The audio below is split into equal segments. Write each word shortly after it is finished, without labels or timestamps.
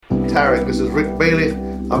Tarek. This is Rick Bailey.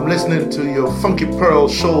 I'm listening to your Funky Pearl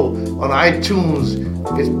show on iTunes.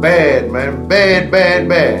 It's bad, man. Bad, bad,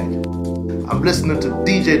 bad. I'm listening to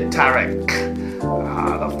DJ Tarek.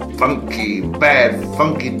 The funky, bad,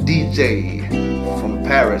 funky DJ from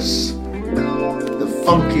Paris. The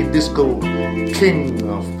funky disco king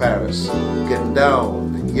of Paris. Getting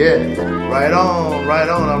down. Yeah. Right on, right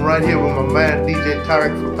on. I'm right here with my man DJ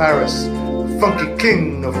Tarek from Paris. The funky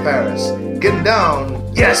king of Paris. Getting down.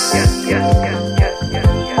 Yes. Yes, yes, yes, yes, yes, yes,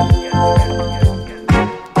 yes, yes.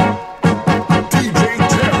 DJ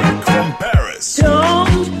Tarek from Paris. Don't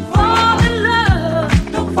fall in love.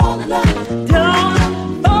 Don't fall in love.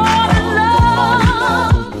 Don't fall in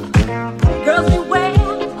love. Girls beware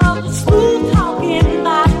of the smooth talking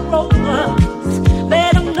like rovers.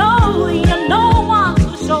 Let them know you're no one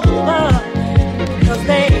to shoulder. 'Cause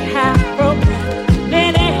they have broken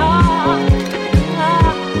many hearts.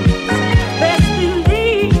 Best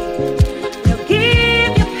believe they'll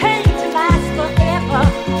give you pain to last forever.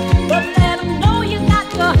 But let them know you got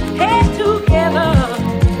your head together.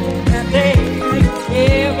 And they can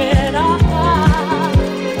tear it apart.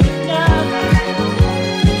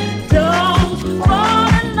 Don't fall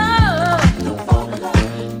in love. Don't fall in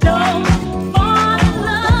love. Don't fall in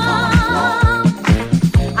love.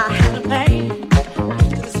 I had a man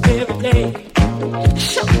to this very day.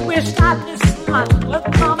 Sure wish I listened what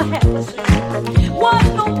mama had to say. Was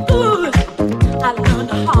no good. I learned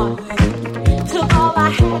the hard way. Took all I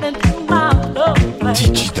had and threw my love away.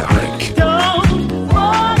 DJ Tarek. Don't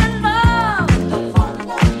fall in love.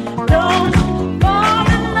 Don't fall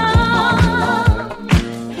in love.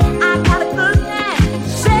 I got a good man.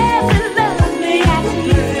 Says he loves me as he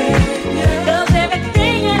is. Does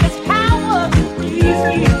everything in his power to please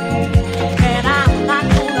me. And I'm not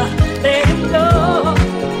gonna let him go.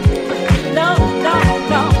 No, no,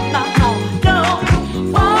 no, no, no. Don't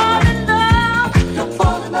fall in love. Don't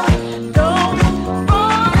fall in love. Don't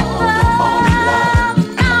fall in love.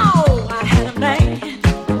 No, I had a man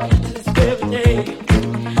to this very day.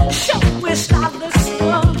 Sure wish I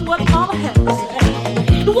listened what mama had to say.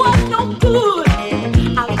 It was no good.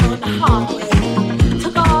 I learned the hard way.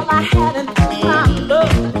 Took all I had and threw my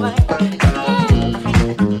love away.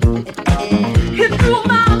 He threw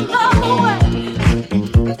my love away.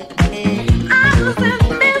 I was in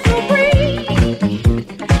misery.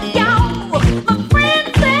 Yo, my friend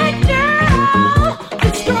said, girl, be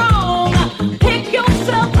strong. Pick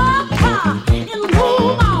yourself up and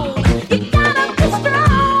move on. You gotta be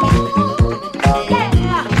strong.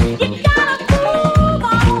 Yeah, you gotta move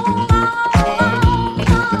on.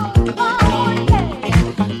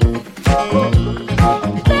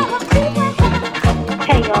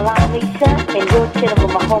 Hey y'all, I'm Lisa, and you're chilling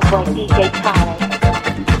with my homeboy DJ Tarek.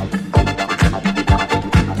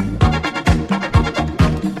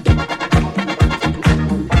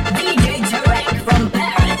 DJ Tarek from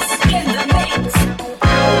Paris in the mix.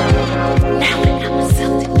 Now I got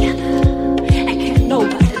myself together. I can't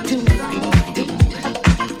nobody do like I do.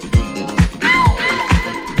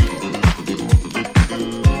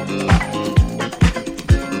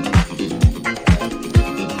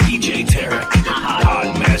 DJ Tarek.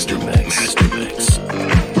 Hot Master Mix. Master Mix.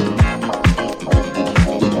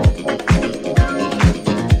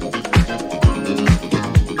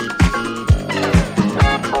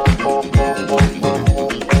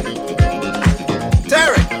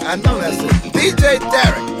 Tarek, I know that's it. DJ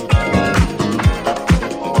Tarek.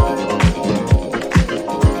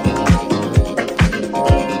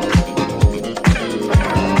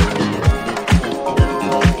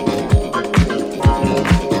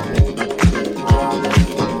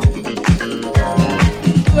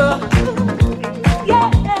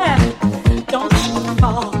 Yeah, don't you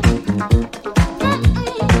fall.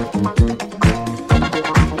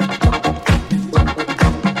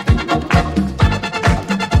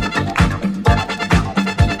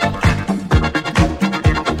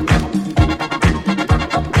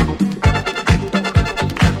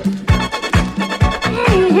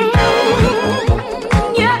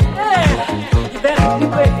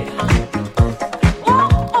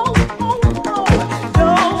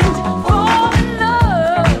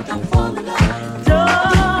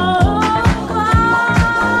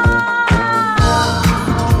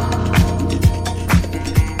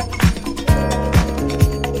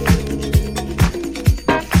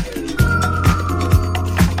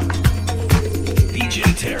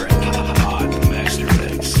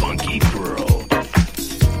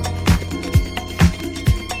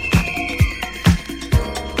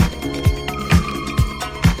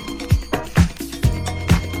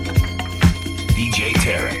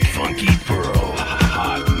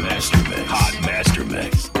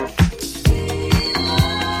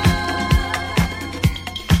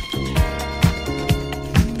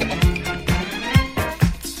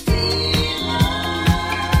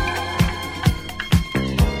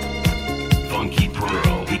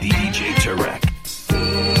 DJ Tarek.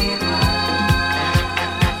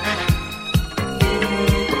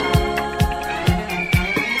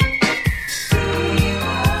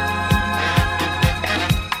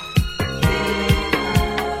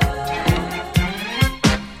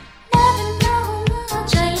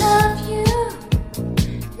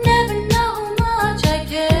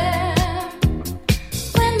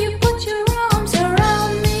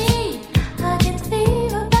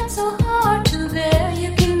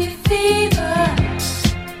 Fever.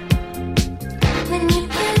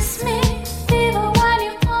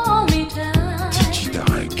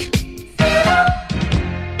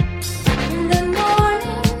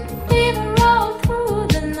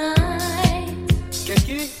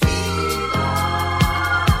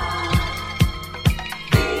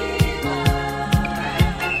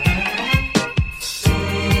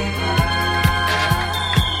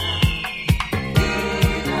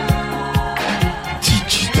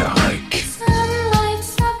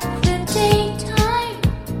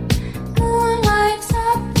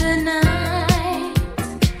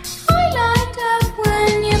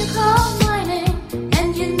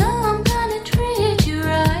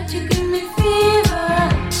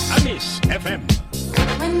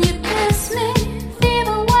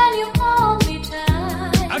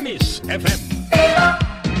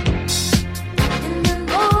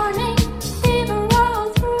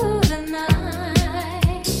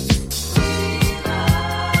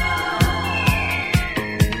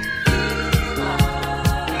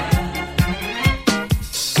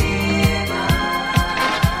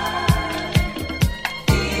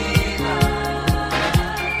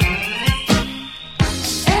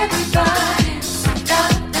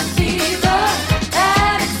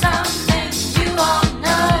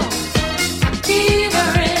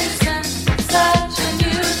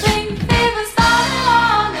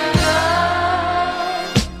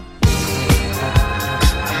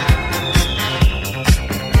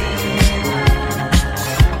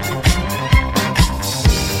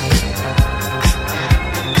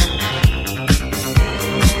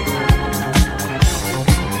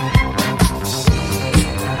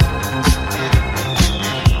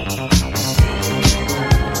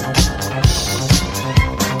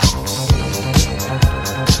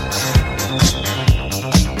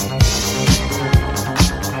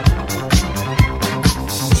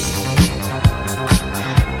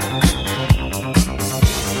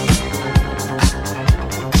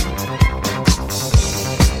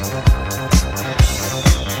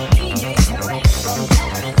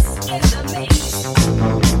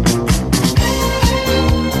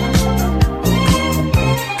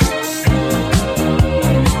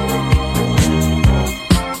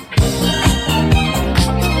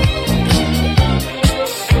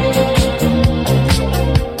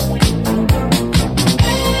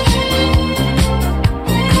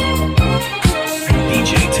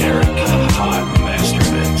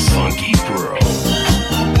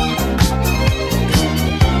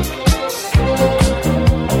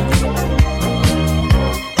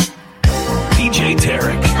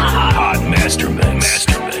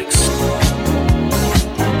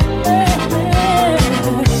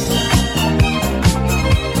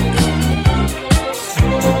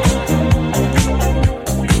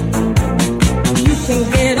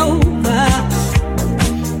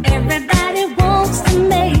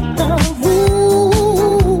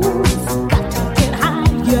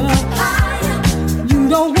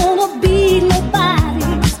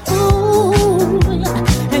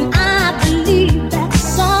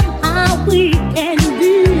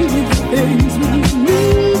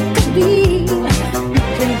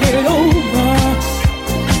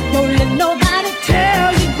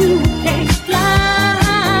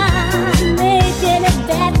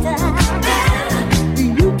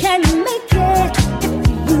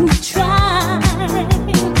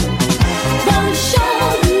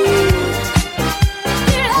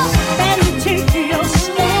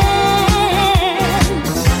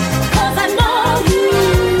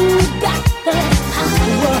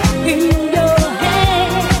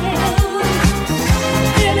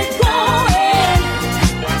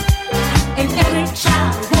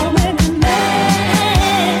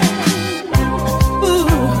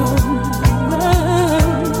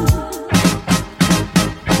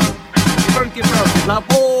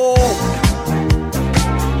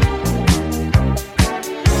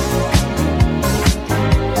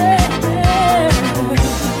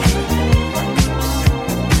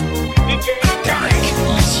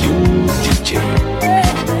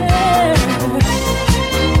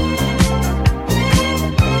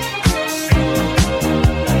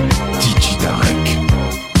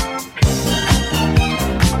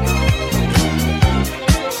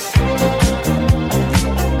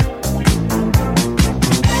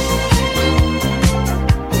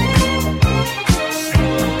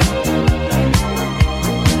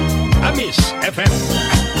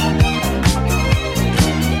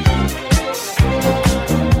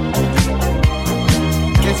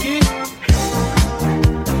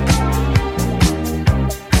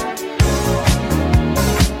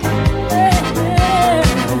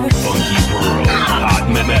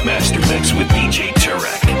 with DJ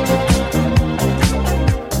Tarek.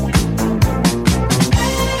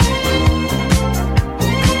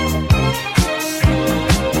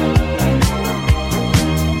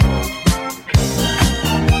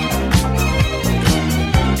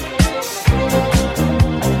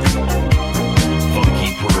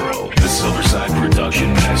 Funky Pearl, the Silverside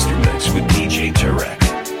Production Master Mix with DJ Tarek.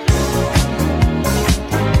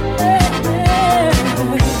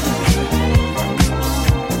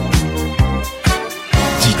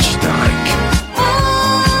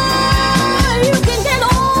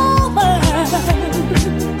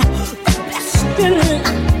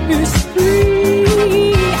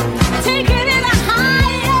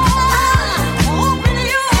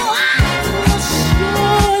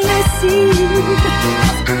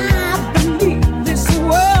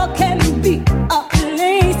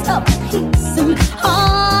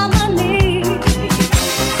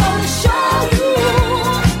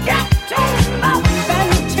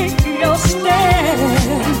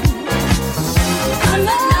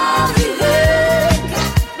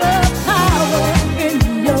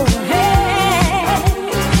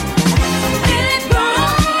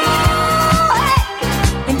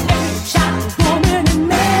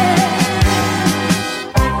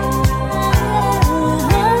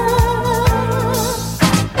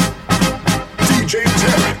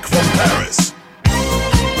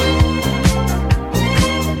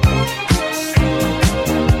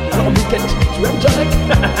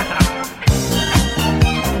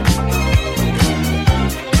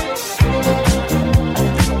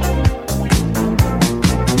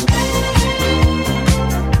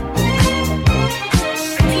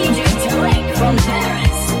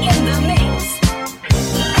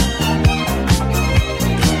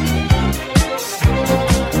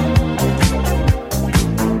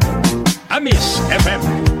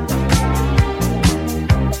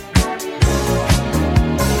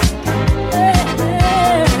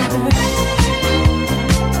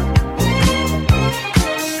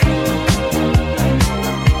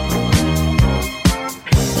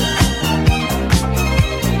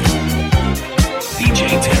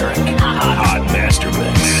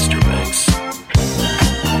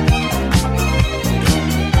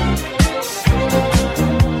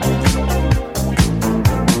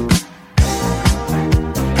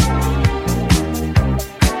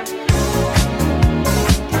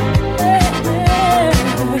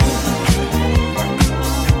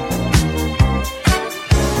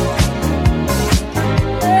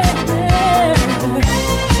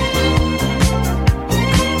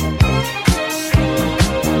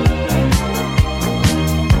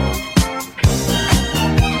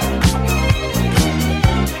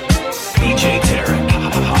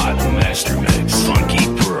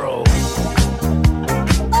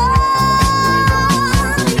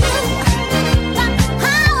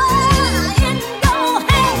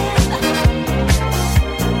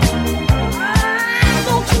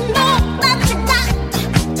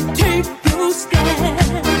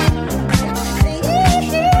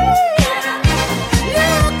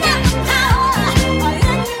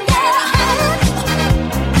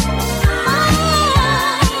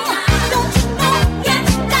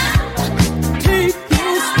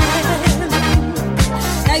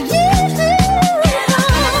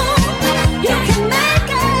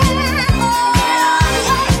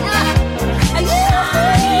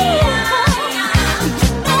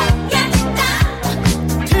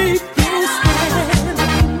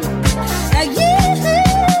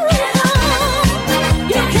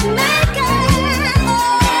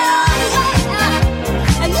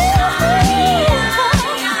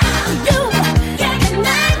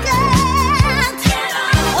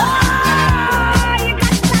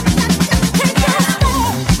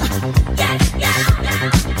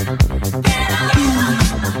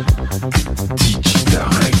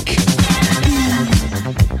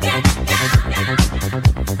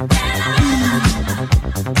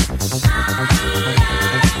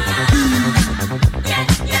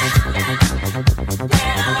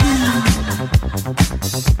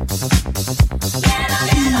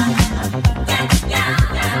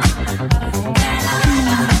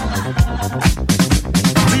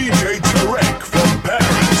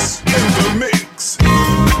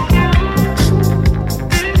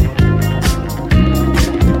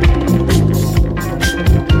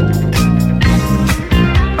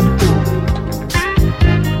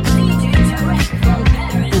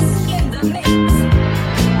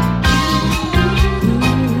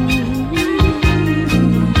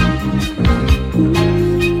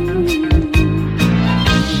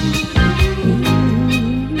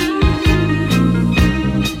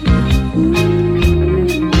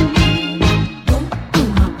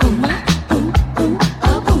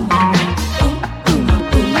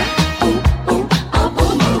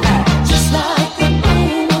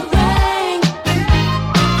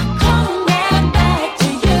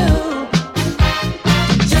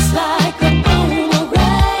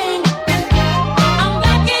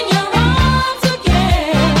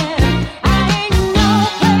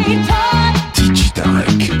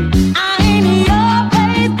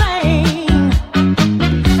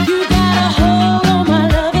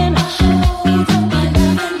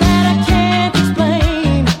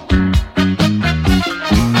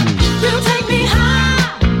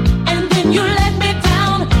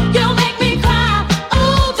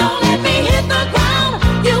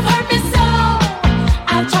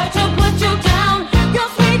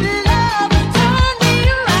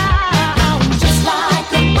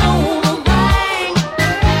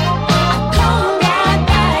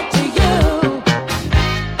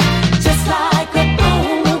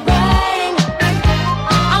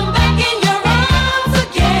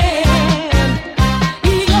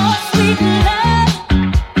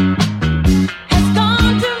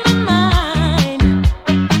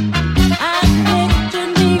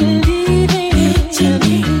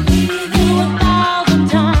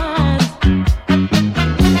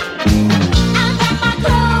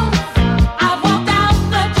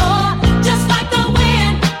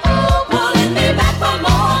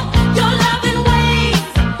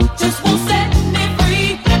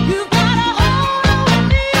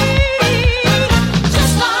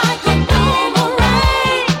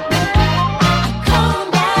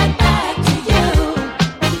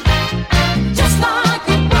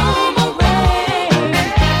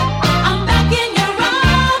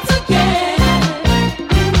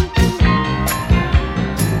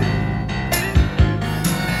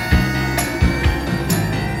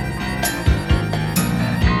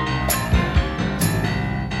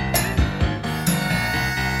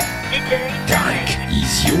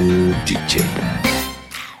 DJ.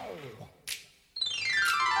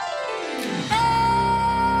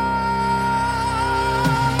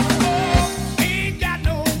 Ain't got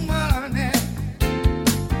no money,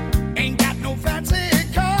 ain't got no fancy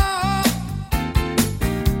car.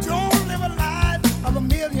 Don't live a life of a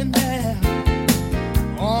millionaire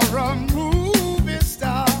or a movie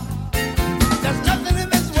star. There's nothing in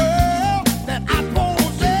this world that I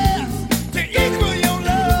possess to equal your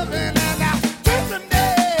loving and tenderness.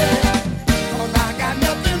 'Cause I got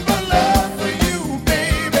nothing but love for you,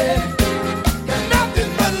 baby. Got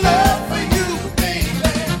nothing but love for you,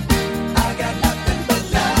 baby. I got nothing but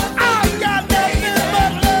love. I got nothing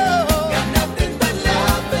but love. Got nothing but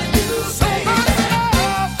love for you, so much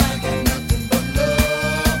love. I got nothing but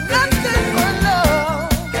love. Nothing but love.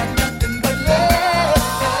 Got nothing but love.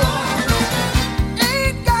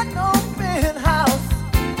 Ain't got no penthouse.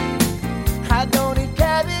 I don't eat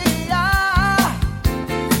caviar.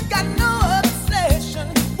 Got no obsession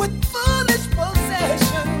with foolish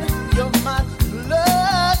possession. You're my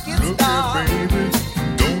lucky star. Baby,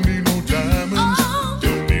 don't need no diamonds,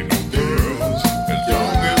 don't need no pearls. As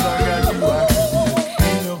long as I got you, I can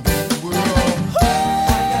feel the world. Got nothing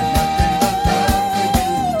but love for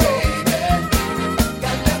you, baby.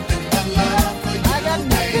 Got nothing but love. I got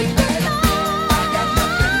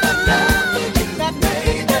nothing but love for you,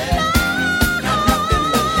 baby. Got nothing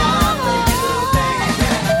but love for you, baby.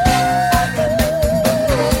 I got nothing but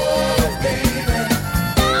love, baby.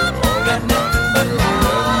 Got nothing but love.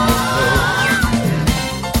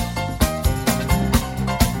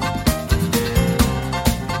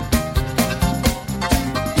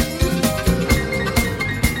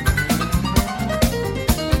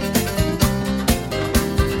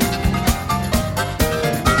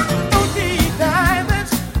 Don't need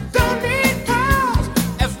diamonds, don't need pearls.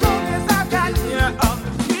 As long as I got you, I'm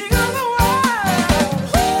the king of the world.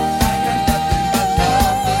 I got nothing but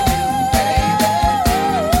love for you, baby.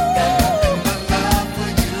 Got nothing but love for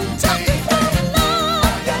you, baby.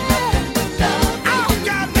 I got nothing but love. I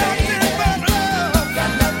got nothing but love.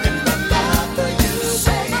 Got nothing but love for you,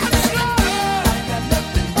 so much love. I got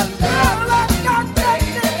nothing but love. I got nothing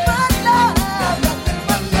but love. Got nothing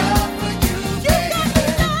but love for you, baby.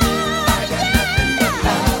 I got nothing but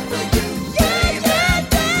love for you, baby.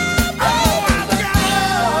 Oh, I've got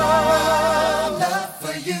love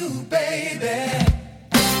for you, baby.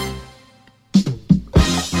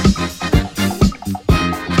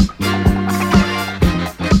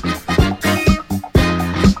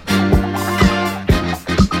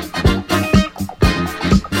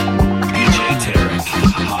 DJ Tarek,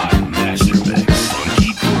 hot master mix,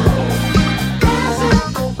 funky pearl.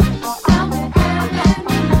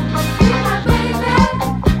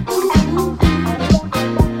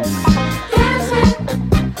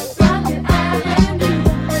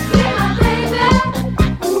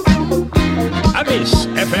 Amis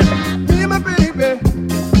FM. Me and my baby,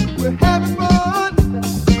 we're having fun.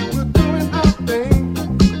 We're doing our thing,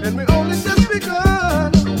 and we only just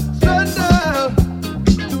begun. Shut down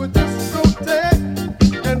to a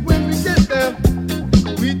discotheque, and when we get there,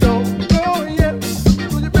 we don't go yet.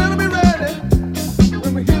 So you better be ready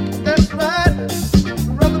when we hit that ride.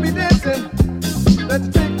 We'd rather be dancing than to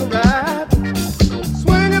take a ride.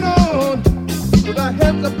 Swinging on with our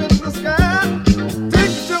heads up in the sky.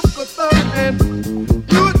 Take a trip with us and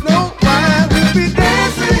you would know why we'll be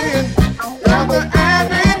dancing down the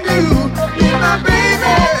avenue. Me and my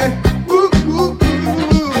baby, ooh, ooh,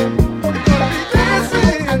 ooh. We're gonna be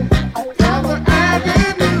dancing down the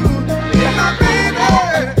avenue. Me and my baby,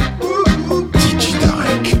 ooh, ooh, ooh. DJ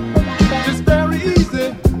Tarek. It's very easy.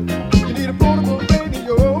 You need a portable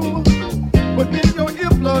radio. Put in your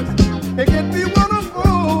earplugs and get me one of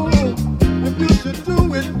those. If you should do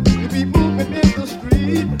it, you'll be moving in the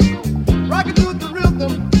street, rocking to the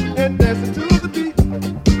rhythm and dancing to the beat.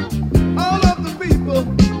 All of the people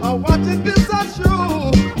are watching this our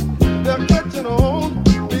show. They're catching on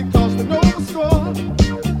because they know the score.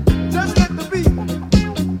 Just let the beat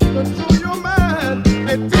control your mind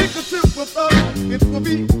and take a trip with us. It will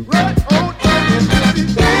be right on time and we'll be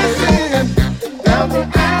dancing down the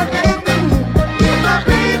avenue with my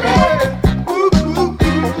baby. Ooh, ooh,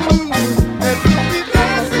 ooh, ooh. And we'll be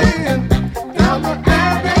dancing down the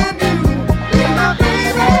avenue with my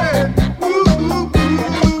baby. Ooh, ooh,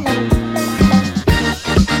 ooh.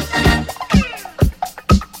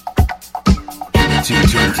 Two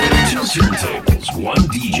turntables, one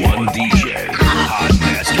DJ, hot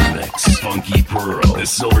master mix, funky pearl. The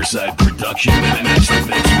Silverside production and master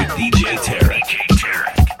mix with DJ Tarek.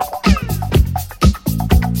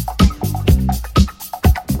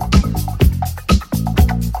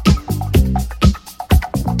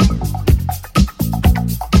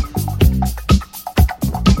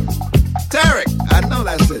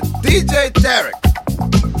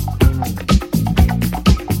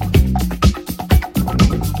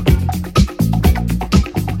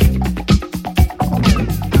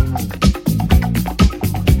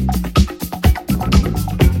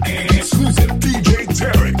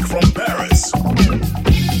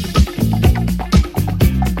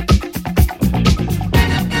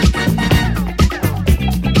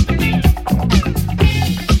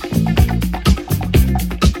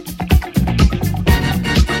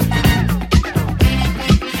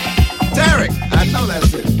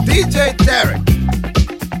 DJ Tarek.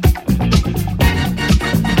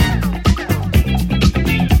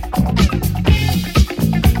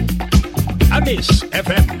 Amis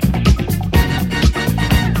FM.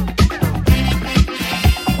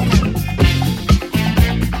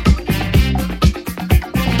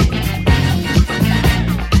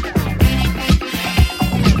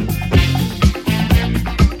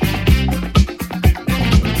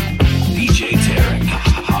 DJ Tarek,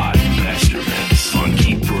 Hot Master Mix,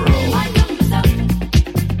 Funky Pearl.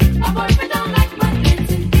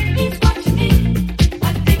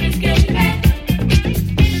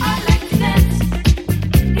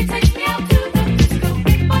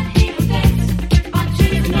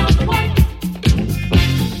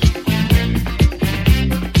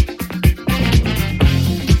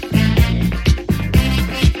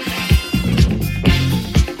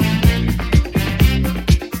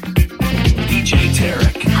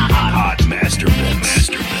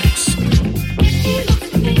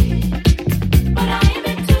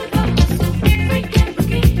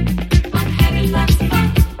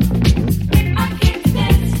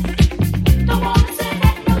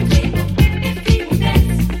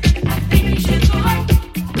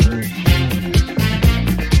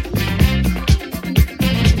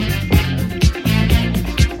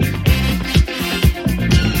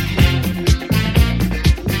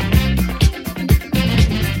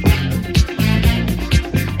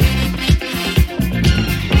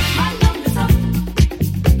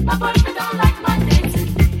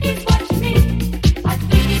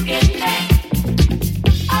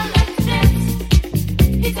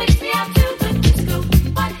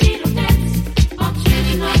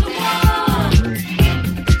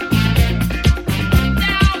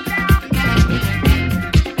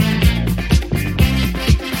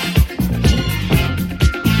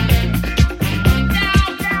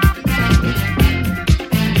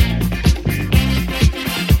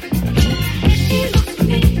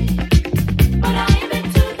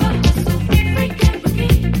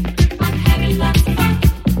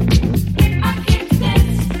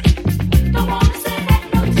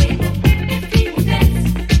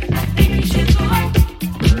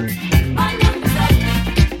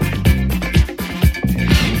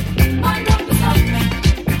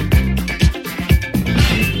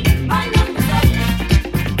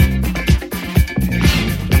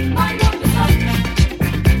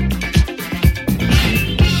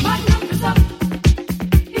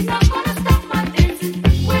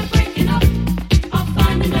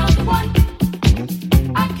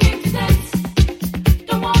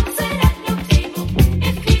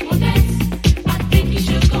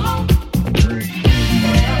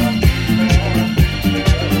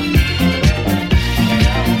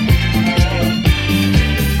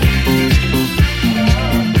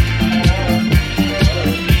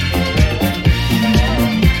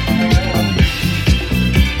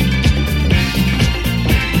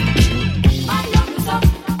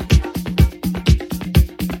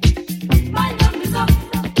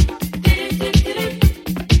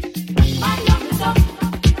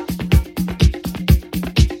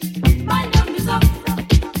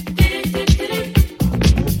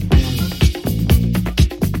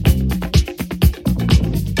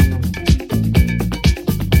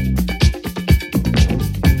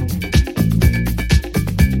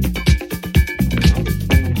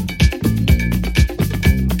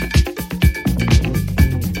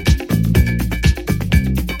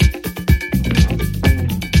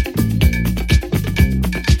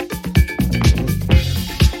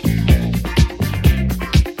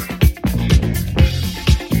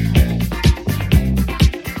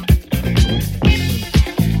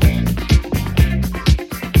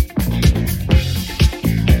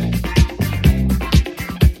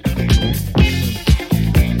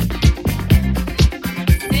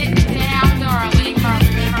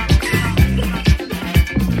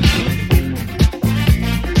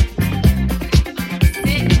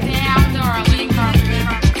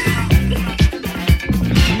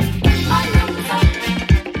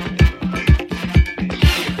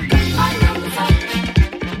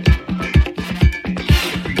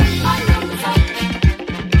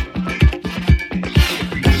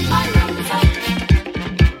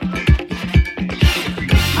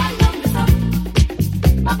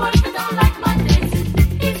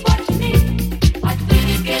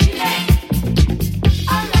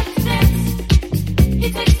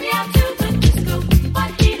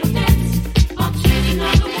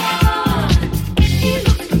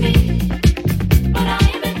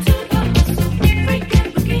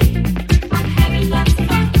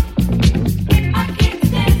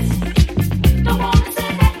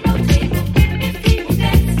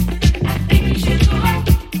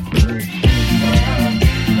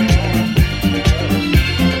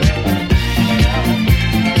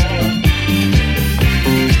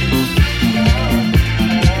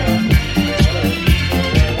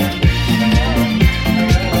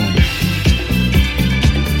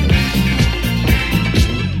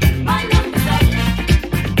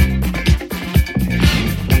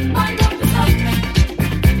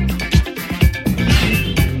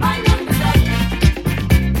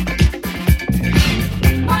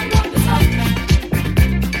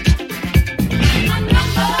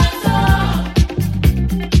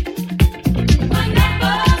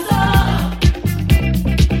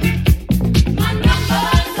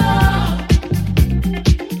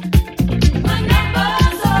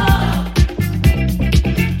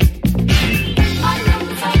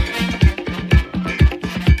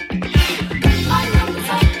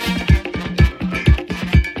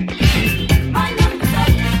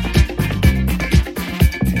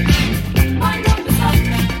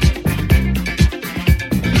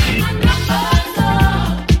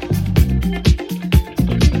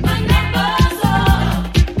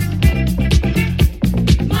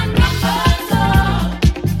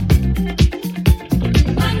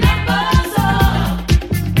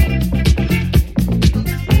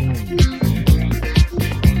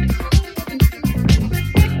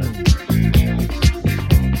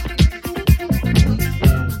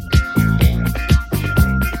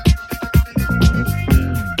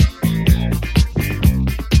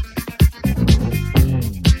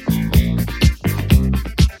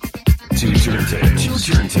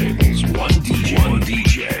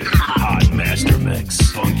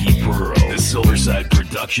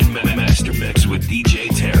 Production Master Mix with DJ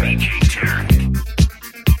Tarek.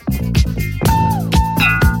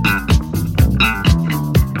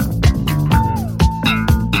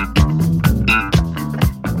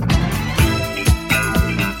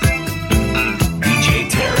 DJ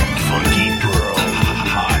Tarek, Funky Pearl,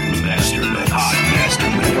 Hot Master Mix.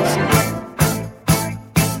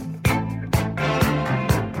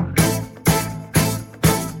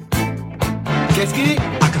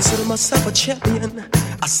 I consider myself a champion.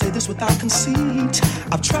 I say this without conceit.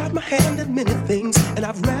 I've tried my hand at many things, and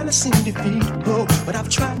I've rarely seen defeat. Oh, but I've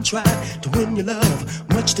tried and tried to win your love,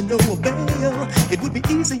 much to no avail. It would be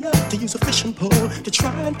easier to use a fishing pole to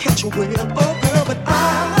try and catch a whale. Oh, girl, but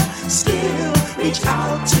I still reach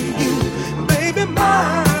out to you. Baby,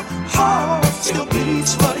 my heart still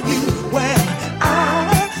beats for you. Well,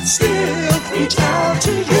 I still reach out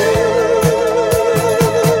to you.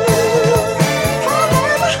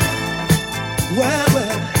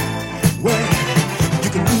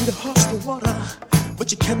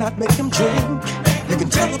 But you cannot make them drink. You can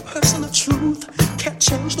tell a person the truth, can't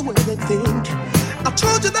change the way they think. I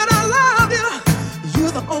told you that I love you,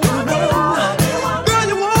 you're the only one. Girl,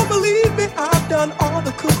 you won't believe me, I've done all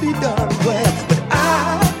that could be done. Well, but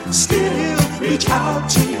I still reach out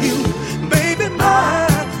to you. Baby, my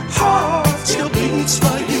heart still beats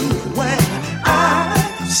for you. Well, I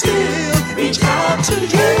still reach out to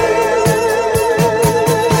you.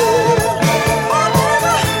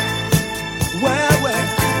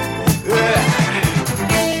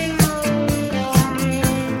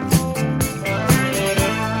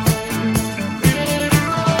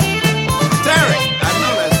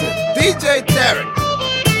 DJ Tarek.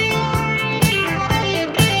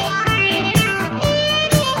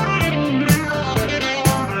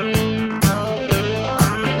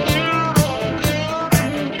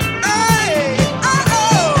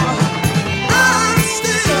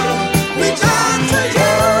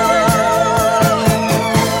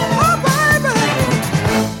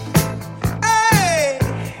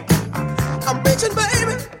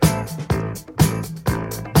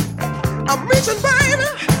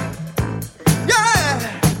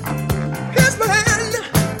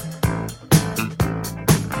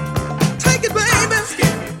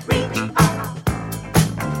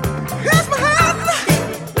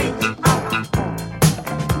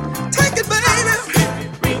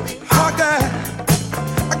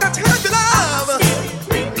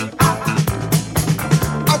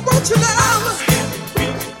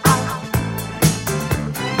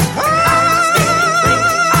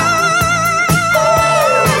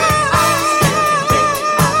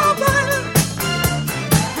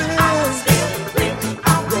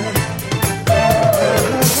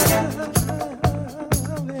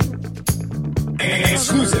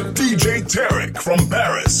 Exclusive DJ Tarek from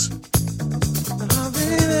Paris.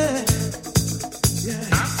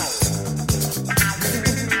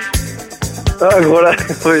 Ah gros là,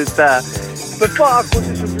 putain. Je peux pas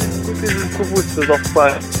raconter sur côté jusqu'au bout de ce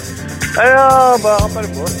enfants. bah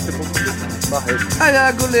rappelle-moi, c'est pour ça. انا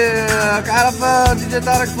اقول لك عارف دي جي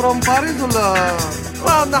تارك فروم باريس ولا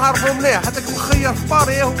والله نعرفه مليح هذاك مخير في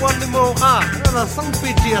باري هو اللي مو انا صنف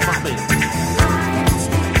بيتي يا صاحبي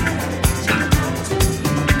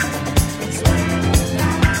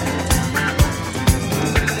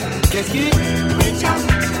Qu'est-ce qu'il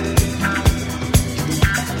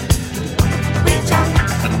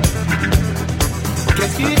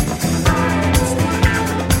Qu'est-ce qu'il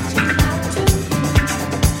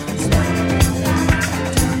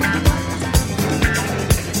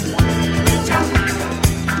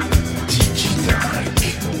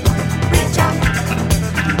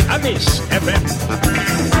Amis FM.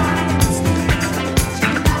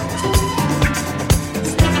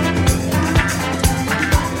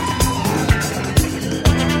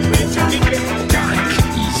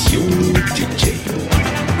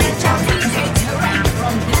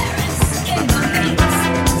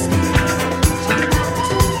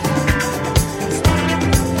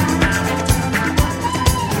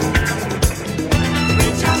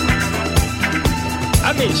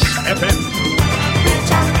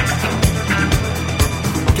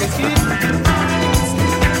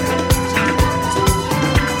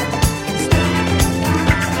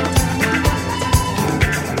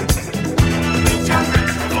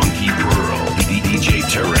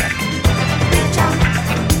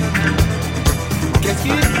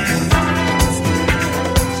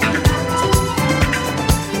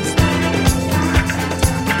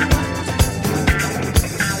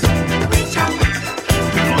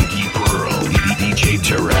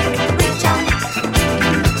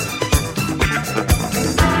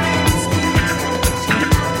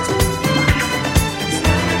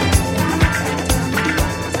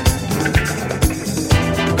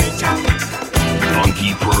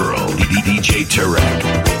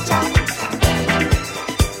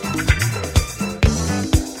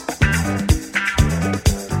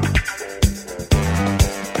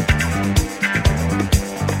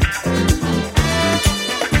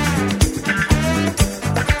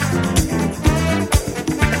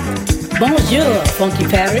 Bonjour, Funky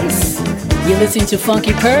Paris. You're listening to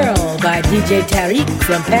Funky Pearl by DJ Tarek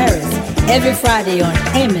from Paris every Friday on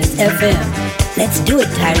Amos FM. Let's do it,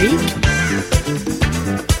 Tarek.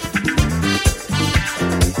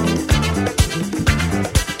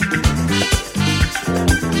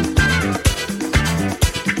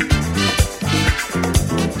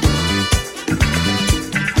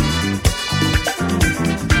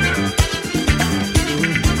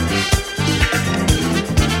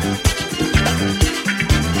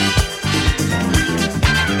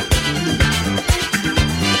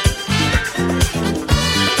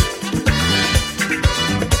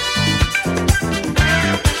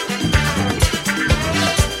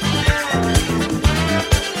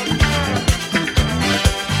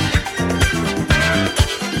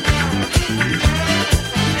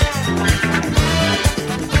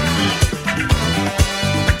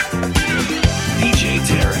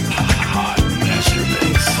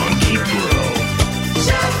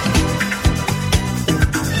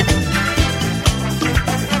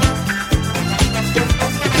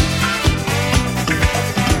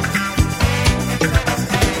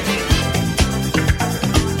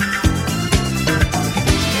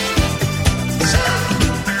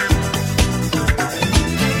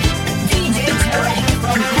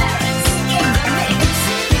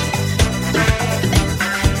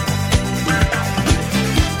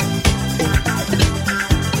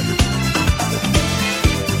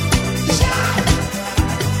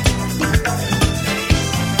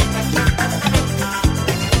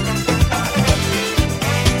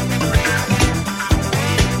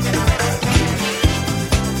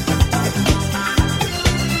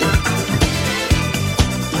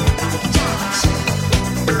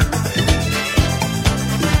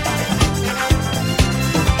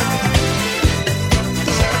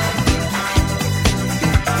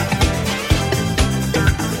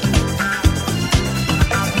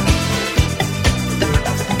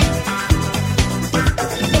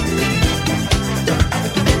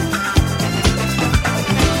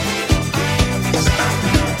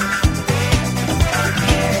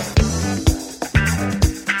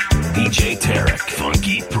 DJ Tarek,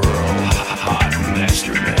 Funky Pearl, Hot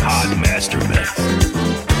Master Mix, Hot Master Mix.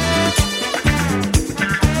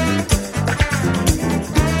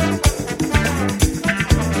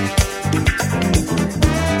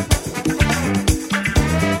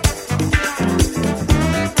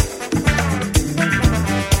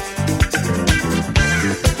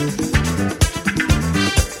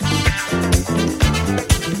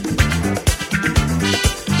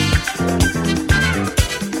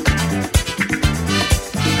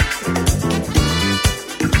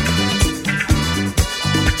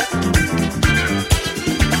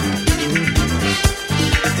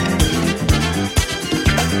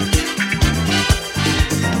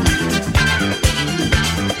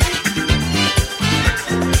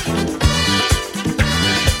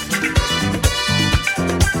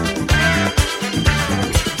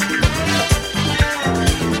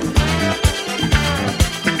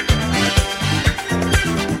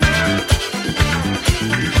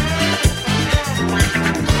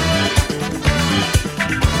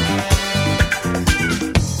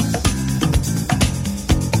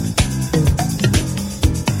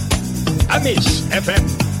 Amis FM.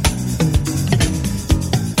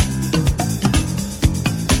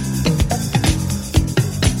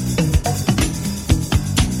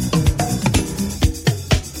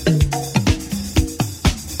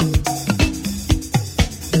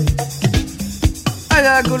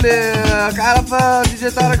 انا اقول لك عارف دي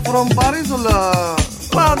جي تارك فروم باريس ولا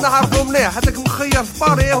ما نعرفو مليح هذاك مخير في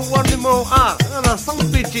باري هو نيمو انا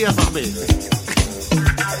صلبيتي يا صاحبي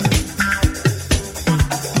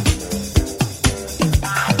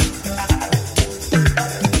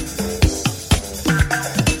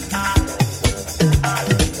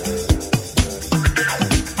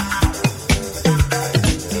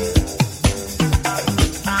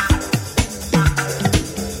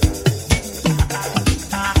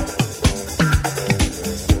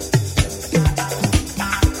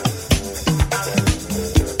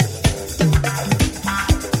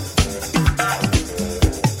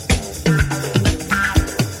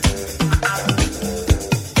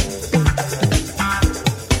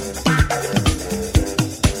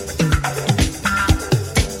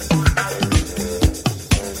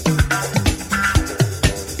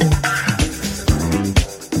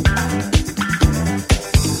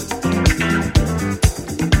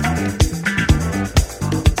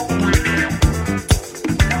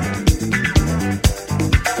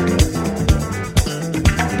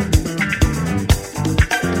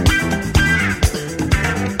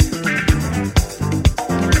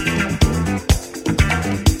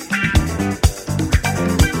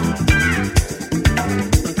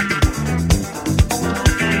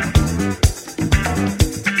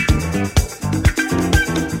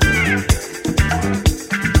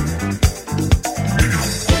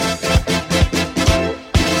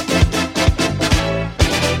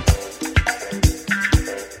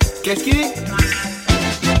Qu'est-ce qui?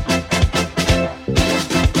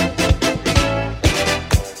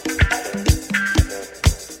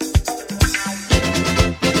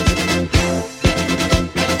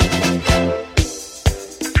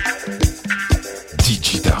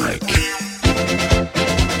 DJ Tarek.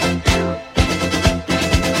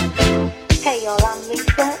 Hey y'all, I'm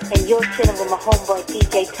Lisa, and you're chilling with my homeboy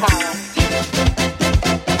DJ Tarek.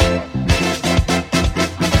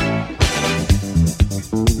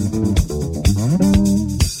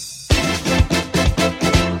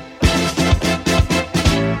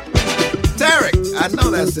 I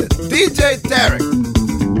know that's it. DJ Tarek.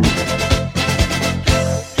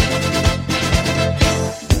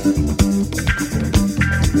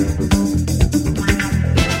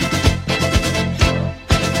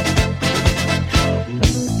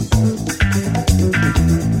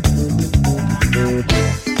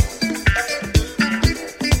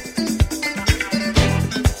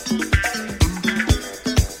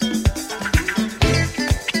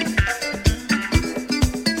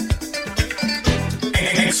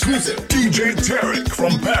 DJ Tarek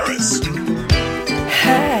from Paris.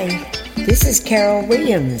 Hi, this is Carol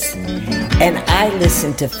Williams, and I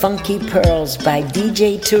listen to Funky Pearls by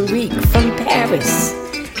DJ Tarek from Paris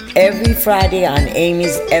every Friday on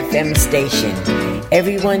Amy's FM station.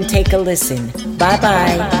 Everyone take a listen.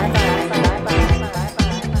 Bye-bye.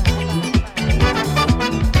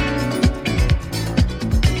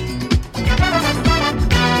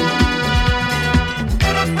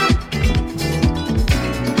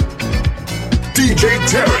 DJ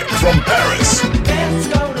Tarek from Paris. Let's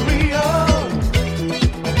go to Rio,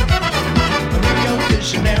 Rio de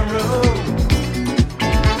Janeiro.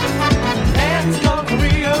 Let's go to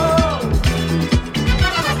Rio,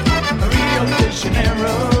 Rio de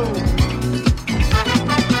Janeiro.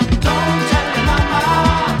 Don't tell your mama,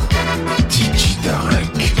 DJ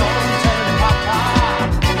Tarek. don't tell your papa,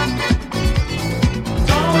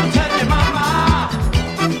 don't tell your mama,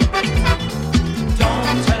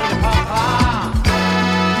 don't tell your papa.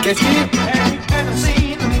 Qu'est-ce qui? Have you ever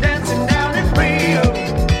seen them dancing down in Rio?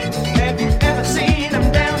 Have you ever seen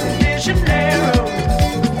them down in De Janeiro?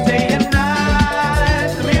 Day and night,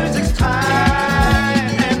 the music's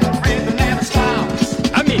tight and the rhythm never stops.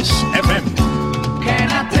 Amis FM. Can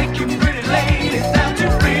I take you pretty ladies down to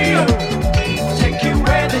Rio? Take you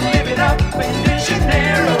where they live it up in De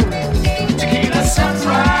Janeiro. Tequila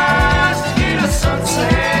sunrise, tequila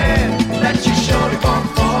sunset, that you surely won't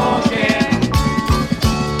forget.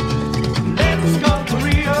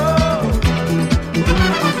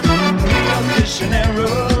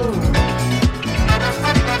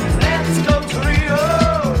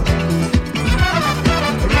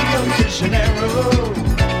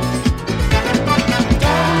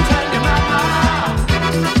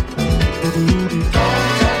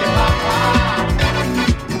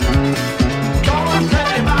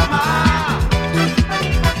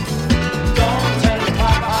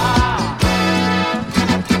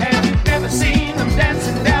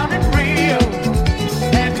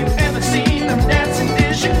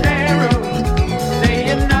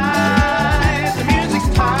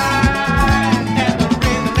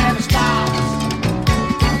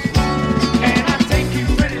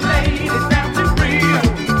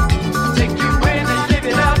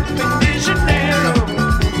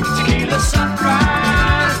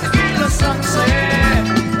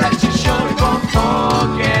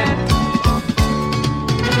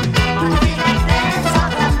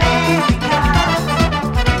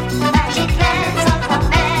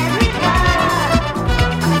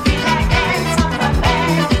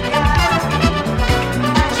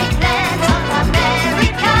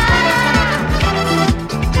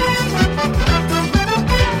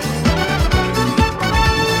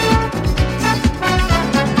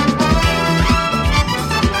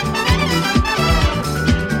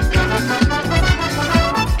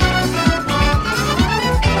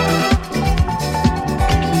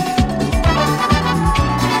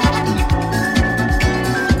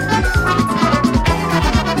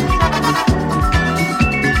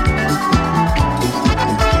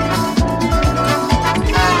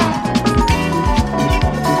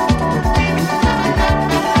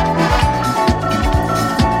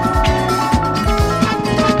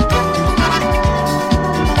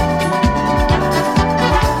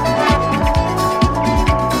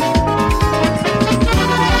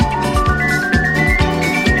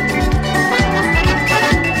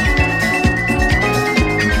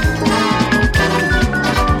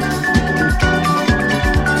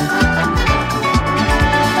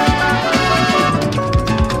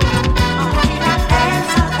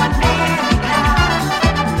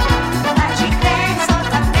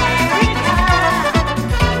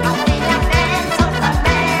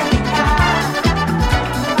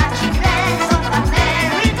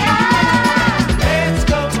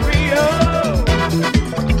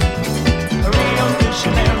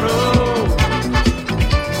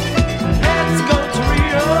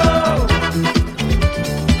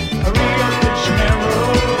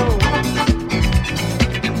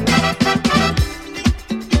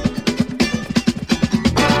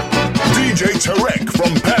 DJ Tarek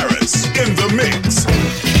from Paris in the mix.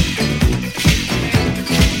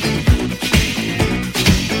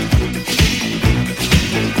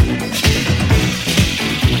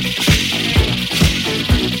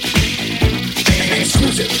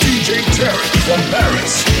 Exclusive DJ Tarek from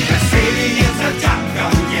Paris. The city is a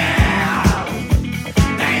jungle, yeah.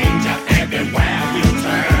 Danger everywhere you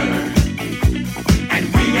turn. And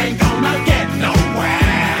we ain't gonna get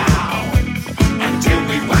nowhere until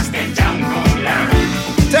we watch the jungle learn.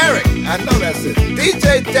 Tarek, I know that's it.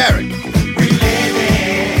 DJ Tarek. We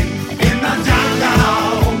living in the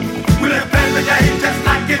jungle. We live every day just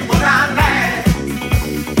like it was our last.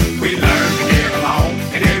 We learn to get along,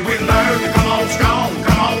 and then we learn to come on strong,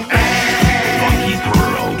 come on fast. Funky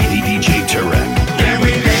Pearl, DJ Tarek. Yeah,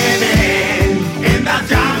 we living in the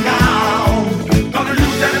jungle. Gonna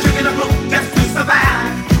lose that chicken and boot just to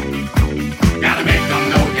survive. Gotta make them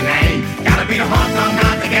know your name. Gotta be the hunter,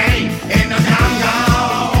 not the game. In the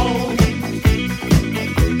jungle.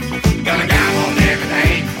 Gonna gamble on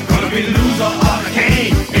everything. Gonna be the loser or the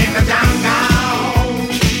king. In the jungle.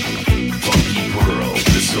 Funky Pearl,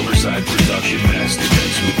 the Silverside production master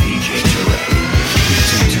mix with DJ Tarek.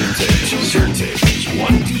 Two turntables,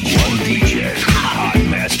 one DJ, hot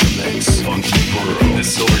master mix. Funky Pearl, the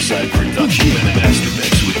Silverside production master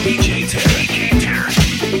mix with DJ Tarek.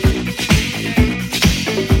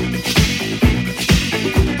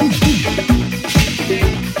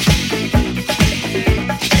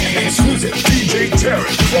 Exclusive DJ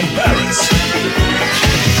Tarek from Paris.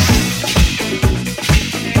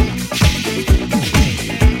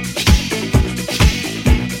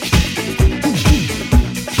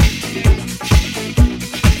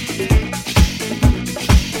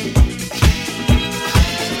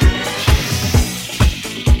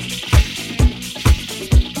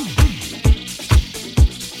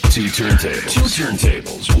 Two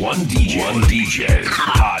turntables, one DJ,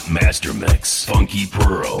 hot master mix. Funky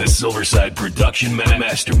Pearl, the Silverside production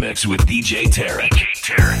master mix with DJ Tarek. DJ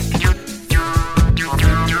Tarek.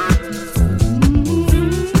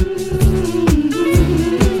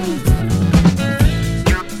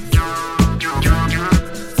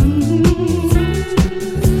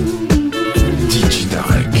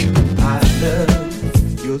 I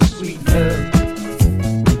love your sweet love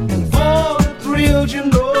and all the thrills you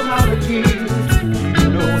know how to give. You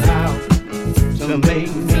know how to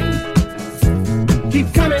make me keep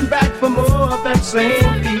coming back for more of that same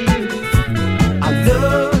feeling. I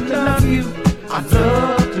love to love you. I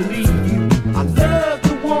love to need you. I love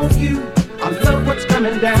to want you. I love what's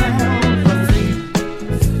coming down from you.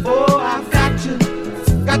 Oh, I've got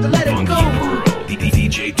to let it go.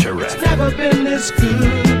 DJ Tarek. It's never been this good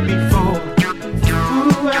before.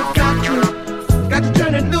 Ooh, I've got to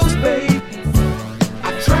turn it loose, babe. I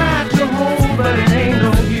tried to hold, but it ain't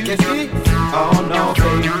no use. Oh no,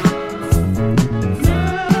 baby.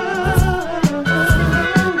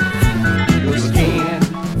 Your skin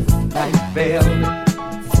like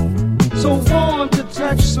velvet, so warm to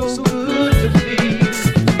touch, so good to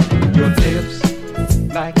feel. Your lips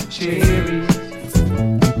like cherries,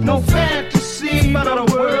 no fantasy, but a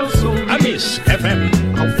world so real. Amis FM.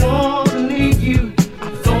 I want to need you. I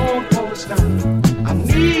don't want to stop. I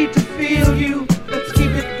need to feel you. Let's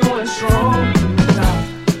keep it going strong. Now,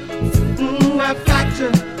 I've got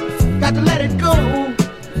to let it go.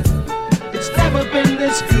 It's never been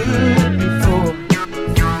this good before.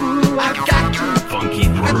 Ooh, I've got to. Funky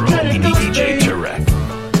Pearl, DJ Tarek.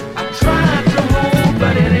 I tried to hold,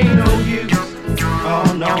 but it ain't no use. Oh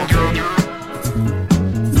no, baby.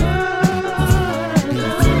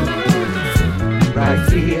 Right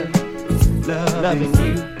here, loving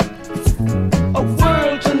you. A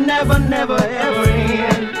world to never, never, ever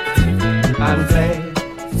end. I'm glad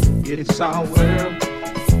it's our world.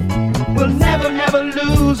 We'll never, never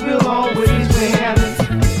lose, we'll always win.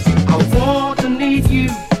 I want to need you,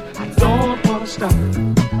 I don't want to stop.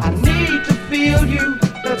 I need to feel you,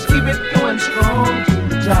 let's keep it going strong to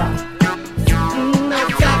the top.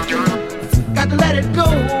 I've got to let it go.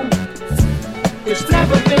 It's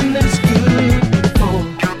never been this good before.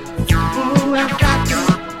 Ooh, I've got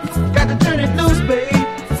to turn it loose, babe.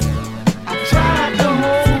 I tried to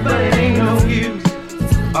hold, but it ain't no use.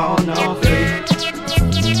 Oh no, babe.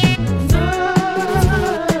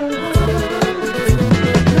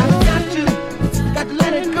 I've got to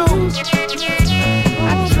let it go.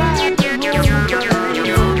 I tried to hold, but it ain't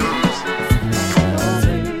no use.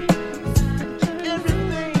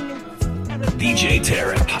 Everything. DJ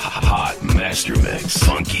Tarek, hot master mix.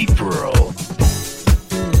 Funky Pearl.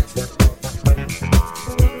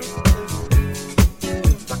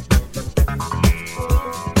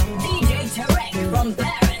 DJ Tarek from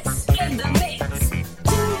Paris in the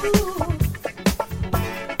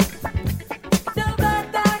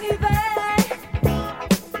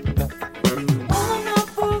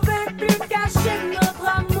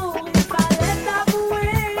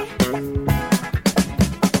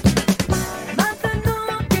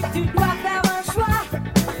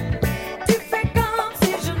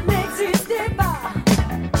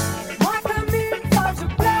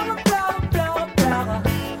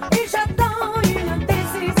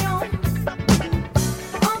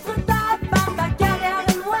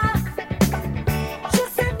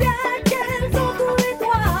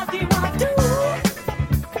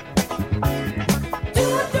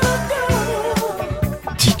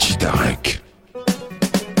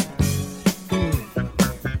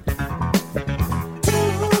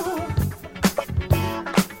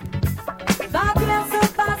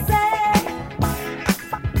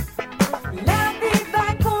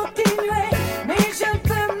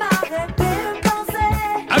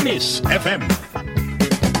Amos FM.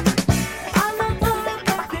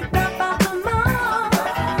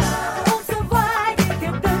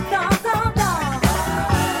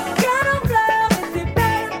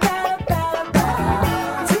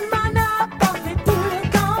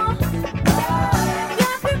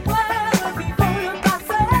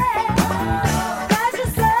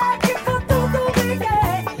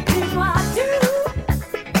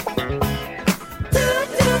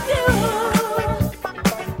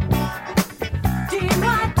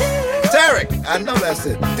 Tarek, I know that's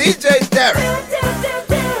it. DJ Tarek.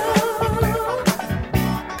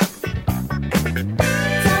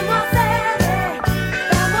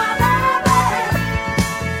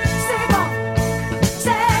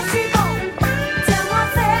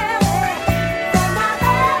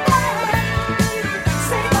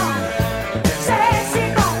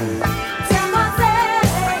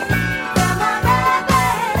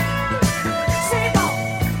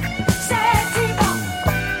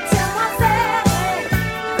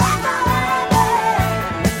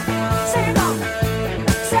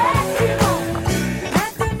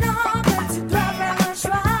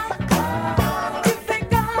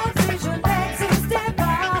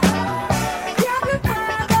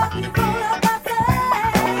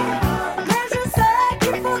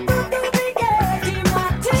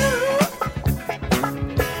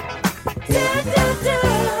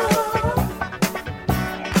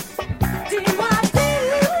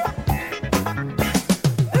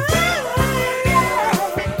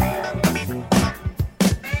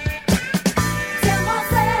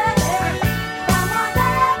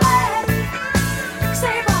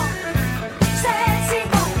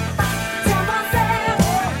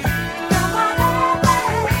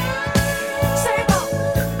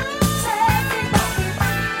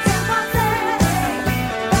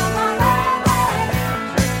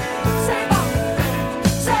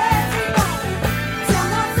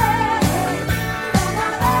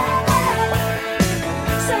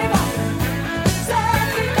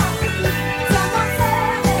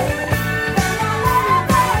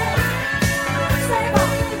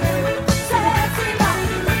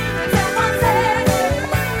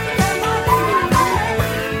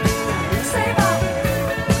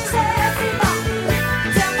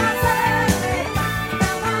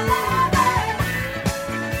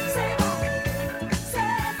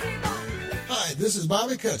 This is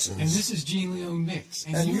Bobby Cutchins. And this is Gene Leo Mix.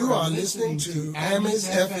 And you are listening to Amos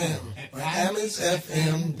FM at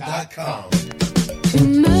AmosFM.com. Tu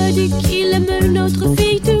me dis qu'il aime une autre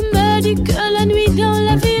fille, tu me dis que la nuit dans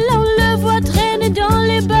la ville on le voit traîner dans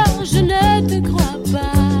les bars, je ne te crois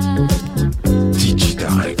pas. DJ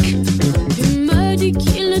Tarek. Tu me dis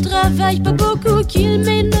qu'il ne travaille pas beaucoup, qu'il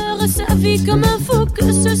mènerait sa vie comme un fou,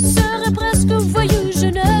 que ce serait presque voyou, je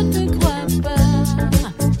ne te crois pas.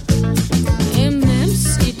 Et même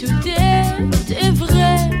si tout était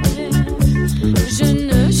vrai, je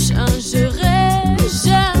ne changerai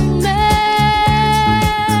jamais.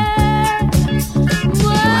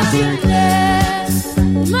 Moi je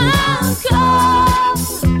l'aime encore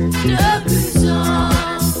de plus en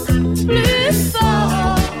plus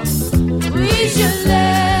fort. Oui je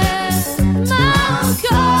l'aime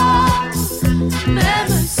encore,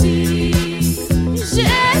 même si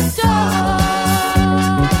j'ai tort.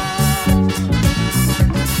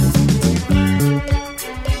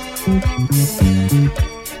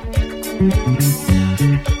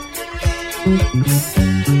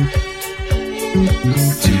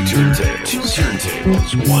 Two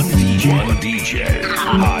turntables, one DJ,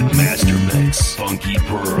 hot master mix, Funky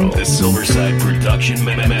Pearl, the Silverside Production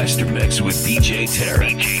Master Mix with DJ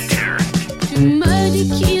Tarek. Tu me dis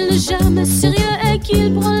qu'il n'est jamais sérieux et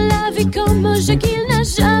qu'il prend la vie comme un jeu, qu'il n'a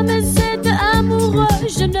jamais été amoureux,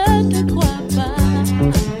 je ne te crois pas.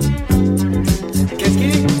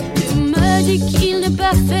 Tu me dis qu'il n'est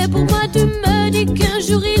pas fait pour moi, tu me dis qu'un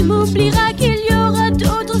jour il m'oubliera, qu'il y aura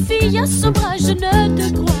d'autres filles à son bras, je ne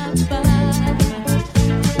te crois pas.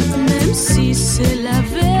 Même si c'est la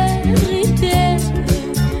vérité,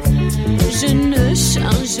 je ne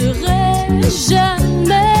changerai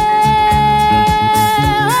jamais.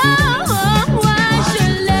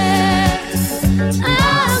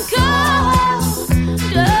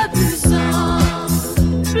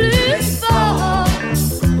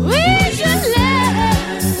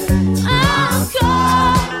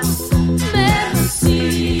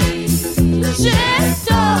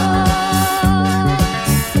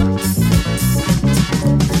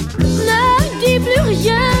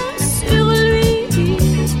 Rien sur lui,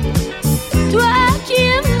 toi qui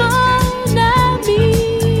aimes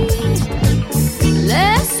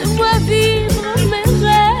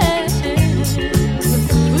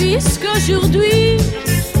aujourd'hui.